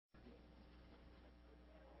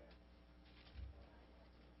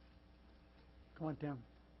Come on, Tim.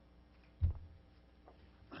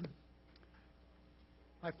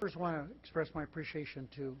 I first want to express my appreciation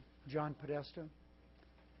to John Podesta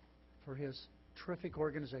for his terrific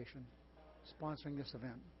organization sponsoring this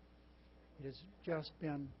event. It has just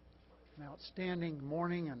been an outstanding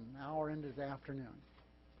morning and an hour into the afternoon.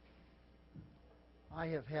 I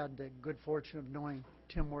have had the good fortune of knowing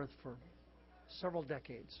Tim Worth for several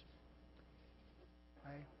decades.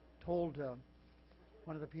 I told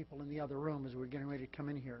one of the people in the other room as we were getting ready to come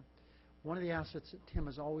in here, one of the assets that Tim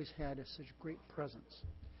has always had is such great presence.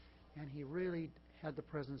 And he really had the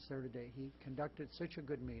presence there today. He conducted such a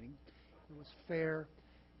good meeting. It was fair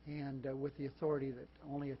and with the authority that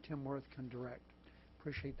only a Tim Worth can direct.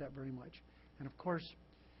 Appreciate that very much. And of course,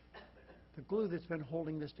 the glue that's been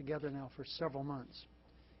holding this together now for several months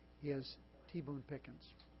is T. Boone Pickens.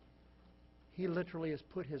 He literally has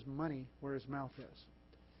put his money where his mouth is.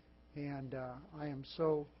 And I am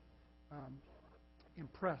so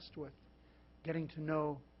impressed with getting to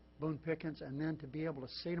know Boone Pickens, and then to be able to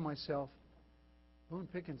say to myself, Boone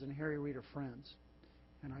Pickens and Harry Reid are friends.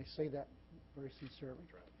 And I say that very sincerely.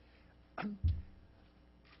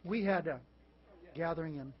 We had a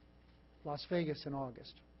gathering in Las Vegas in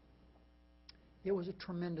August. It was a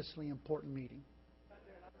tremendously important meeting.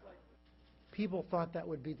 People thought that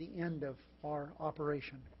would be the end of our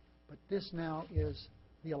operation, but this now is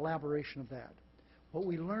the elaboration of that. What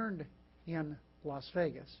we learned in Las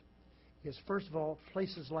Vegas is, first of all,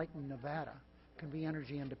 places like Nevada can be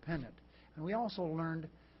energy independent. And we also learned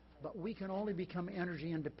that we can only become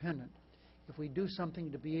energy independent if we do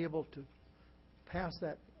something to be able to pass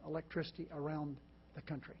that electricity around the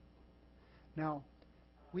country. Now,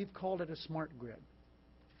 we've called it a smart grid.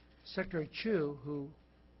 Secretary Chu, who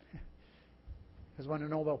has won a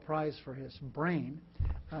Nobel Prize for his brain,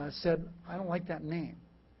 said, I don't like that name.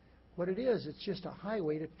 What it is, it's just a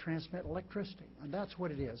highway to transmit electricity, and that's what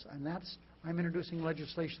it is. And I'm introducing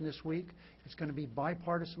legislation this week. It's going to be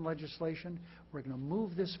bipartisan legislation. We're going to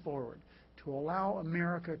move this forward to allow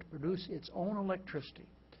America to produce its own electricity,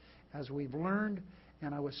 as we've learned.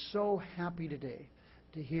 And I was so happy today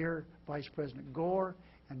to hear Vice President Gore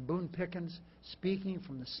and Boone Pickens speaking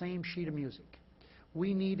from the same sheet of music.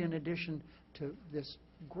 We need, in addition to this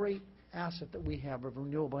great asset that we have of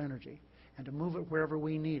renewable energy, and to move it wherever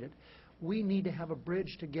we need it, we need to have a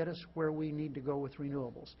bridge to get us where we need to go with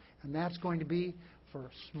renewables. And that's going to be for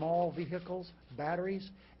small vehicles, batteries,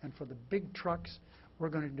 and for the big trucks, we're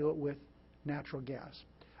going to do it with natural gas.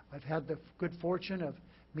 I've had the good fortune of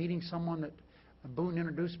meeting someone that Boone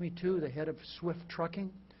introduced me to, the head of Swift Trucking.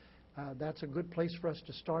 That's a good place for us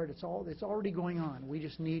to start. It's already going on. We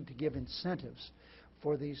just need to give incentives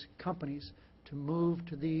for these companies to move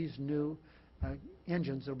to these new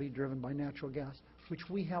engines that will be driven by natural gas, which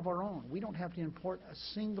we have our own. We don't have to import a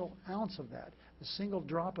single ounce of that, a single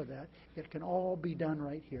drop of that. It can all be done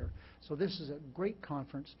right here. So this is a great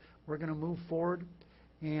conference. We're going to move forward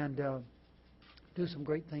and do some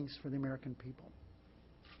great things for the American people.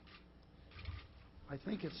 I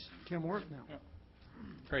think it's Tim Worth now. Yeah.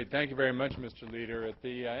 Great. Thank you very much, Mr. Leader. At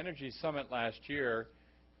the Energy Summit last year,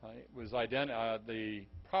 the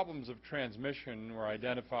problems of transmission were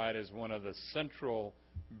identified as one of the central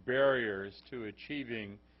barriers to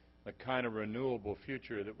achieving the kind of renewable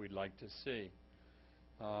future that we'd like to see.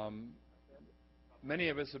 Many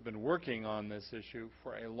of us have been working on this issue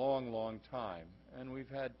for a long, long time, and we've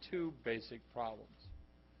had two basic problems.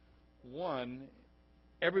 One,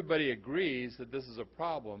 everybody agrees that this is a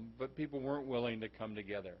problem, but people weren't willing to come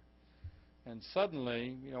together. And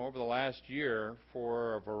suddenly, over the last year,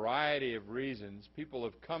 for a variety of reasons, people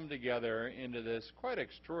have come together into this quite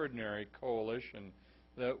extraordinary coalition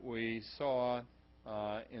that we saw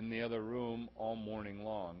in the other room all morning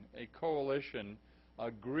long. A coalition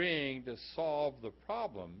agreeing to solve the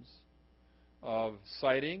problems of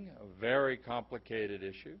siting, a very complicated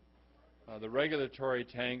issue, the regulatory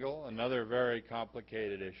tangle, another very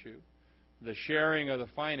complicated issue, the sharing of the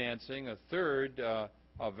financing, a third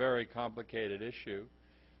a very complicated issue,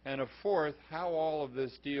 and a fourth, how all of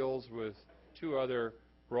this deals with two other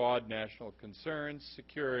broad national concerns,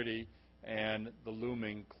 security and the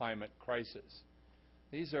looming climate crisis.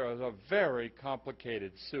 These are a very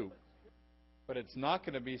complicated soup, but it's not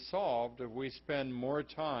going to be solved if we spend more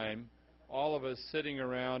time, all of us sitting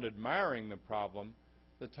around admiring the problem.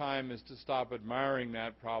 The time is to stop admiring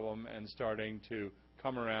that problem and starting to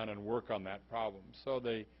come around and work on that problem. So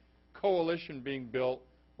the coalition being built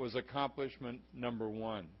was accomplishment number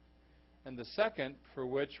one. And the second, for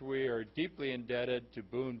which we are deeply indebted to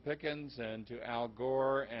Boone Pickens and to Al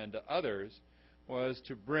Gore and to others, was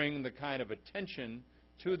to bring the kind of attention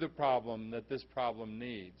to the problem that this problem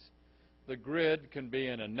needs. the grid can be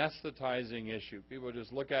an anesthetizing issue. People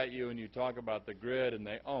just look at you and you talk about the grid and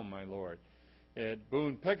they, oh my Lord.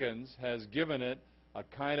 Boone Pickens has given it a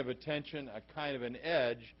kind of attention, a kind of an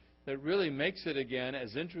edge that really makes it again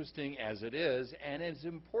as interesting as it is and as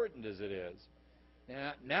important as it is.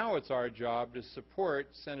 Now it's our job to support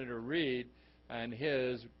Senator Reid and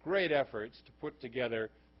his great efforts to put together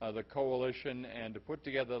the coalition and to put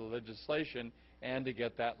together the legislation and to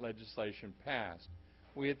get that legislation passed.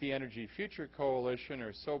 We at the Energy Future Coalition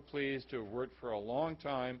are so pleased to have worked for a long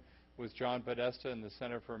time with John Podesta and the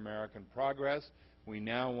Center for American Progress. We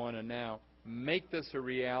now want to make this a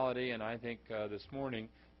reality, and I think this morning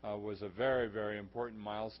was a very, very important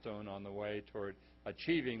milestone on the way toward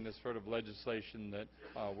achieving this sort of legislation that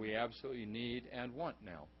we absolutely need and want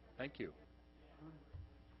now. Thank you.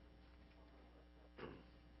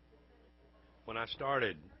 When I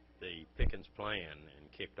started the Pickens plan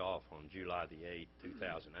and kicked off on July the 8th,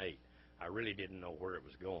 2008, I really didn't know where it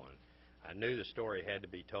was going. I knew the story had to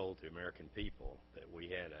be told to American people that we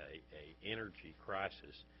had a energy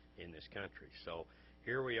crisis in this country. So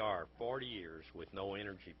here we are, 40 years with no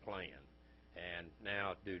energy plan, and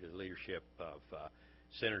now due to the leadership of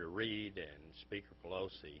Senator Reid and Speaker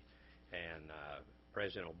Pelosi and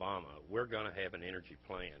President Obama, we're going to have an energy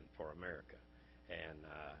plan for America. And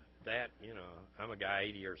that, you know, I'm a guy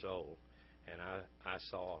 80 years old, and I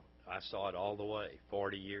saw it all the way.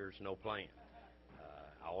 40 years, no plan.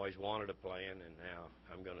 I always wanted a plan, and now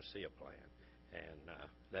I'm going to see a plan, and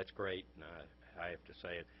that's great. And I have to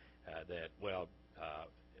say that, well,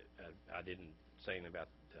 I didn't say anything about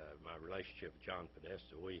my relationship with John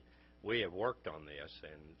Podesta. We have worked on this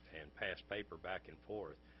and passed paper back and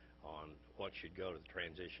forth on what should go to the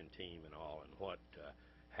transition team and all, and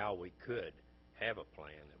how we could have a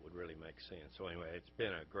plan that would really make sense. So anyway, it's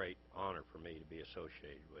been a great honor for me to be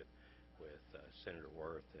associated with Senator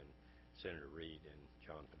Worth and Senator Reid and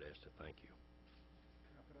John Podesta. Thank you.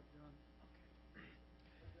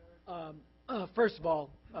 First of all,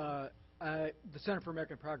 the Center for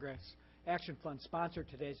American Progress Action Fund sponsored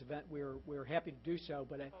today's event. We're happy to do so,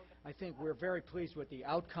 but I think we're very pleased with the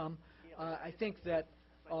outcome. I think that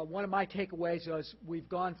one of my takeaways is we've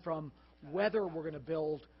gone from whether we're going to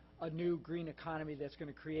build a new green economy that's going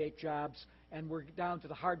to create jobs, and we're down to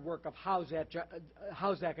the hard work of how's that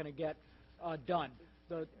going to get done.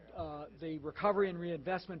 The Recovery and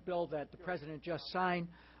Reinvestment Bill that the President just signed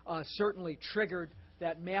certainly triggered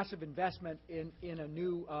that massive investment in a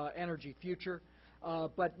new energy future.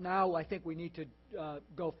 But now I think we need to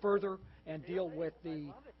go further and deal with the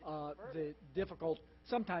difficult,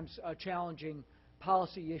 sometimes challenging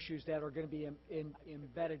policy issues that are going to be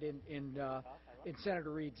embedded in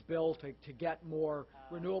Senator Reid's bill to get more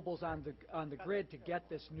renewables on the grid, to get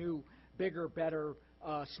this new, bigger, better,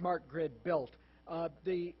 smart grid built.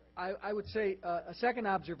 I would say a second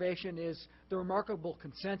observation is the remarkable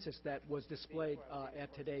consensus that was displayed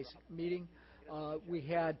at today's meeting. We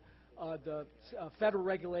had the federal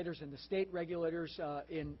regulators and the state regulators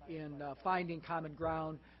in finding common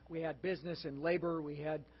ground. We had business and labor. We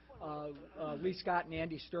had Lee Scott and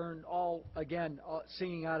Andy Stern all, again,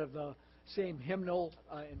 singing out of the same hymnal,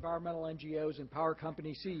 environmental NGOs and power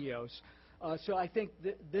company CEOs. So I think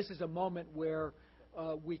this is a moment where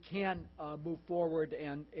we can move forward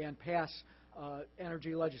and pass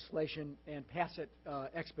energy legislation and pass it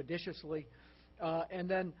expeditiously. And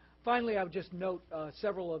then finally, I would just note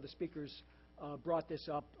several of the speakers brought this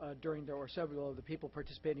up or several of the people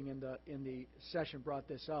participating in the session brought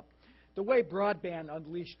this up. The way broadband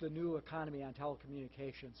unleashed the new economy on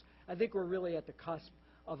telecommunications, I think we're really at the cusp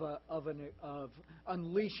of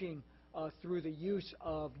unleashing through the use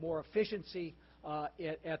of more efficiency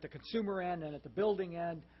at the consumer end and at the building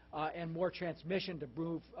end, and more transmission to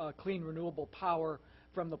move clean renewable power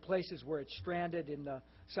from the places where it's stranded in the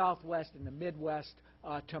Southwest and the Midwest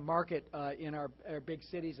to market in our big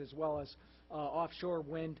cities, as well as offshore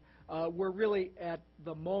wind. We're really at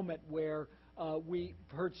the moment where we've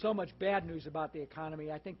heard so much bad news about the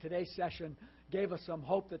economy. I think today's session gave us some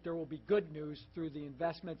hope that there will be good news through the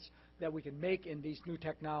investments that we can make in these new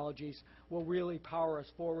technologies will really power us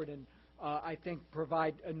forward and I think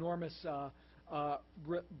provide enormous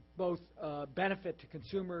both benefit to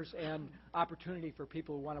consumers and opportunity for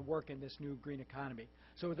people who want to work in this new green economy.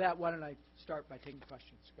 So with that, why don't I start by taking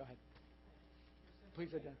questions? Go ahead. Please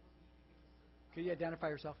identify. Can you identify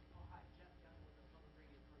yourself?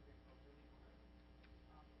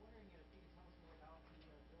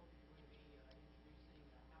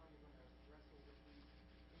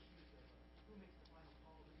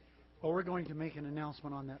 Well, we're going to make an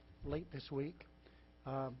announcement on that late this week,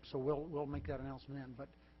 so we'll make that announcement then. But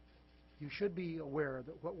you should be aware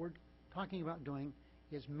that what we're talking about doing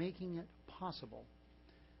is making it possible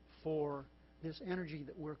for this energy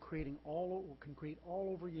that we're creating can create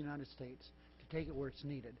all over the United States to take it where it's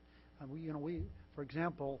needed. For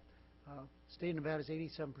example, state of Nevada is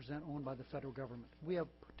 87% owned by the federal government. We have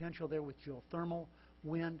potential there with geothermal,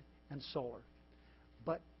 wind, and solar.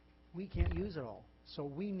 But we can't use it all.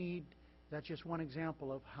 So that's just one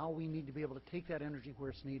example of how we need to be able to take that energy where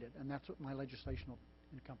it's needed, and that's what my legislation will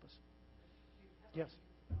encompass. Yes?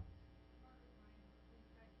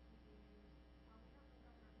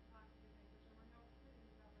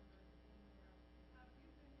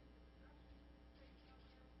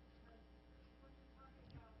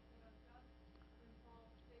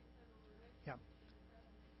 Yeah.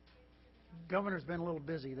 Governor's been a little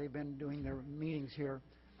busy. They've been doing their meetings here.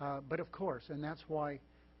 But of course, and that's why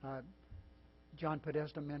John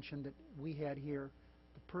Podesta mentioned that we had here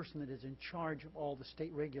the person that is in charge of all the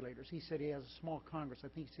state regulators. He said he has a small Congress. I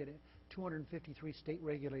think he said 253 state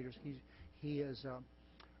regulators he is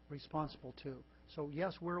responsible to. So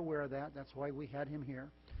yes, we're aware of that. That's why we had him here.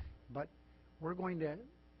 But we're going to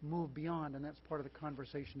move beyond, and that's part of the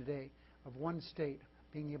conversation today, of one state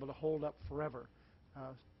being able to hold up forever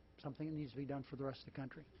something that needs to be done for the rest of the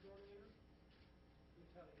country. You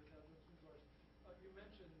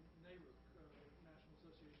mentioned NARUC, National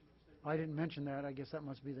Association of State. I didn't mention that. I guess that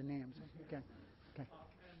must be the names. Okay. And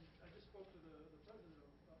I just spoke to the president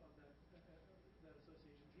of that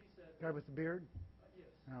association. He said... Guy with the beard?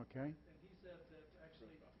 Yes. Okay. And he said that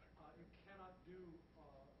actually you cannot do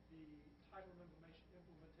the type of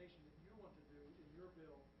implementation that you want to do in your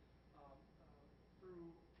bill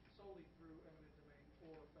solely through eminent domain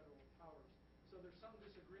or federal powers. So there's some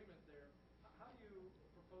disagreement there. How do you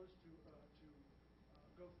propose to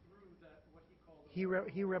go through that, what he called... He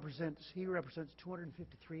represents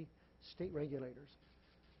 253 state regulators.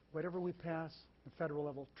 Whatever we pass, the federal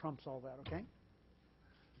level trumps all that, okay?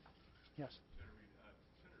 Yes. Senator Reid,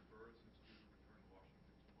 Senator Burris is due to return to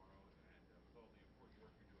Washington tomorrow, and with all the important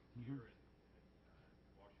work you're doing here and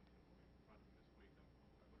Washington will be confronting this week,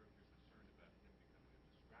 I wonder if you're concerned about him becoming a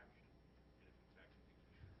distraction, and if in fact you think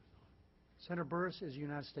he should resign. Senator Burris is a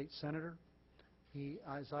United States Senator.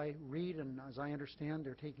 As I read and as I understand,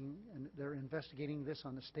 they're investigating this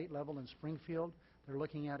on the state level in Springfield. They're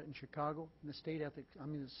looking at it in Chicago. And the Senate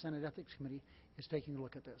Ethics Committee is taking a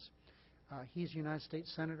look at this. He's a United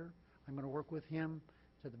States Senator. I'm going to work with him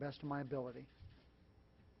to the best of my ability.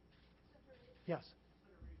 Yes.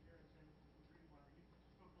 Senator Reid here in San Greenwater. You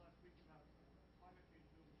spoke last week about climate change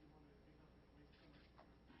bill that you wanted to take up in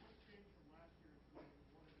late summer. What's changed from last year's bill that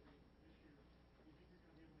you wanted to take this year? Do you think you're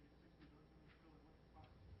going to be able to get 60 votes on this bill, and what's the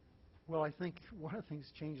process going to be? Well, I think one of the things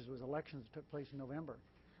that changes was elections that took place in November.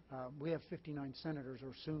 We have 59 senators,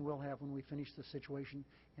 or soon we'll have when we finish the situation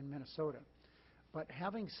in Minnesota. But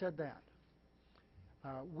having said that,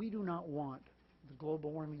 we do not want the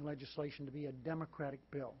global warming legislation to be a Democratic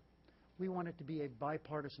bill. We want it to be a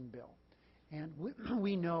bipartisan bill. And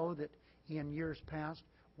we know that in years past,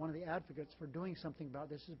 one of the advocates for doing something about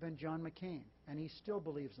this has been John McCain, and he still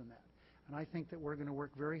believes in that. And I think that we're going to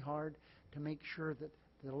work very hard to make sure that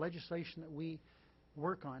the legislation that we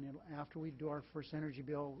work on after we do our first energy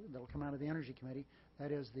bill that will come out of the Energy Committee,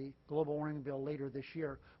 that is the global warming bill later this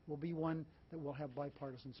year, will be one that will have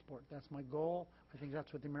bipartisan support. That's my goal. I think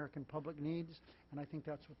that's what the American public needs, and I think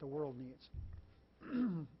that's what the world needs.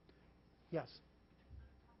 Yes.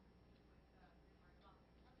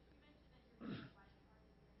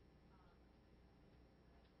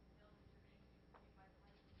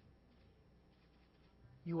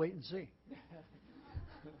 You wait and see.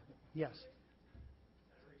 Yes.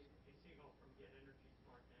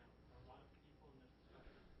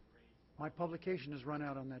 My publication has run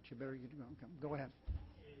out on that. You better go ahead.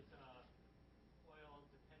 Oil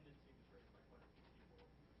dependency was raised by quite a few people,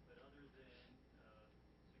 but other than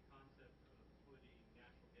the concept of putting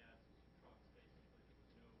natural gas into trucks, basically there was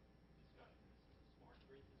no discussion. This is a smart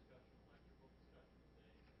grid discussion, electrical discussion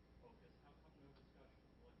today, focus. How come no discussion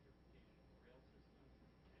of electrification of the rail system,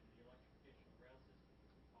 and the electrification of the rail system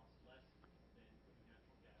would cost less than putting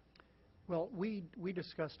natural gas into those? Well, we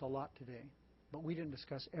discussed a lot today, but we didn't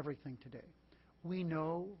discuss everything today. We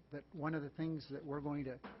know that one of the things that we're going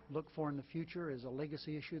to look for in the future is a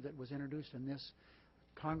legacy issue that was introduced in this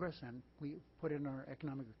Congress, and we put it in our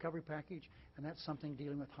economic recovery package, and that's something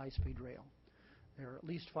dealing with high-speed rail. There are at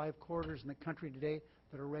least 5 corridors in the country today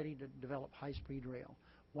that are ready to develop high-speed rail.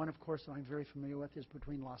 One, of course, that I'm very familiar with is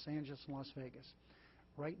between Los Angeles and Las Vegas.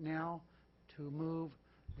 Right now, to move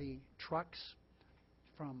the trucks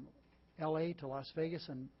from L.A. to Las Vegas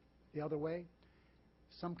and the other way,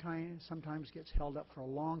 sometimes gets held up for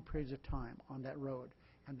long periods of time on that road.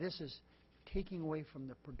 And this is taking away from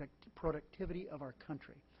the productivity of our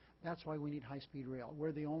country. That's why we need high-speed rail.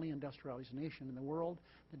 We're the only industrialized nation in the world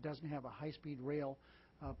that doesn't have a high-speed rail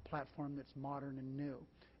platform that's modern and new.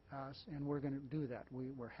 And we're going to do that.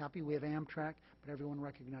 We're happy we have Amtrak, but everyone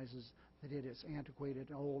recognizes that it is antiquated,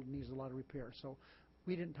 old, needs a lot of repair. So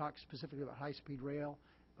we didn't talk specifically about high-speed rail,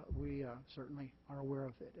 but we certainly are aware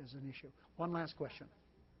of it as an issue. One last question.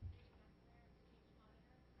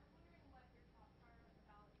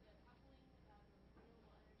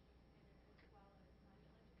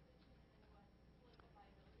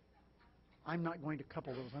 I'm not going to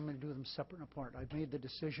couple those. I'm going to do them separate and apart. I've made the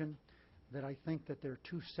decision that I think that they're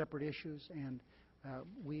two separate issues, and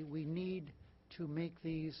we need to make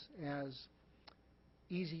these as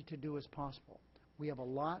easy to do as possible. We have a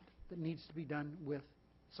lot that needs to be done with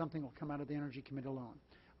something that will come out of the Energy Committee alone.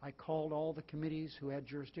 I called all the committees who had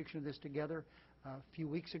jurisdiction of this together a few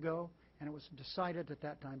weeks ago, and it was decided at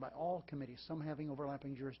that time by all committees, some having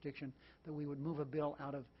overlapping jurisdiction, that we would move a bill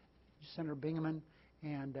out of Senator Bingaman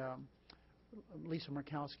and Lisa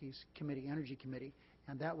Murkowski's committee, Energy Committee,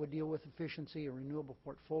 and that would deal with efficiency, a renewable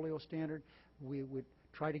portfolio standard. We would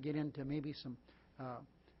try to get into maybe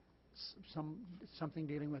something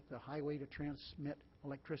dealing with the highway to transmit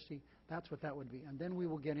electricity. That's what that would be. And then we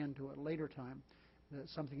will get into at a later time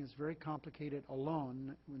something that's very complicated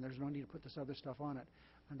alone, when there's no need to put this other stuff on it,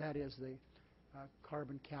 and that is the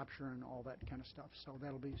carbon capture and all that kind of stuff. So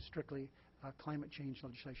that'll be strictly climate change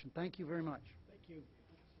legislation. Thank you very much. Thank you.